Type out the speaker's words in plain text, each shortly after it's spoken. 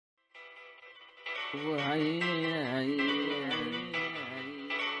And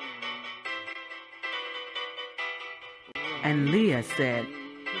Leah said,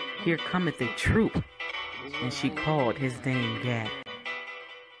 Here cometh a troop. And she called his name Gad.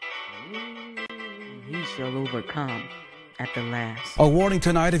 He shall overcome at the last. A warning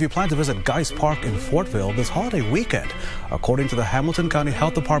tonight if you plan to visit Geis Park in Fortville this holiday weekend. According to the Hamilton County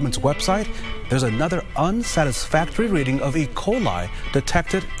Health Department's website, there's another unsatisfactory reading of E. coli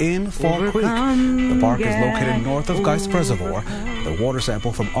detected in Fall Creek. The park is located north of Geis Reservoir. The water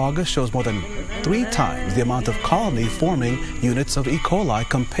sample from August shows more than 3 times the amount of colony-forming units of E. coli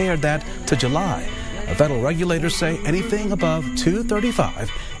compared that to July. Federal regulators say anything above 235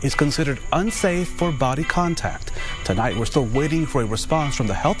 is considered unsafe for body contact. Tonight, we're still waiting for a response from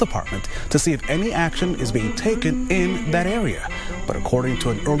the health department to see if any action is being taken in that area. But according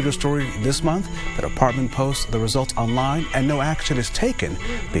to an earlier story this month, the department posts the results online and no action is taken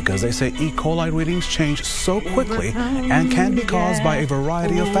because they say E. coli readings change so quickly and can be caused by a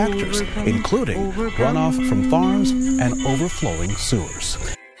variety of factors, including runoff from farms and overflowing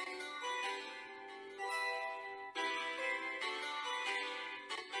sewers.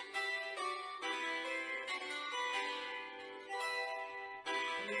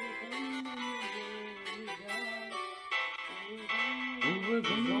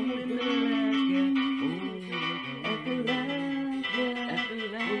 Overcome.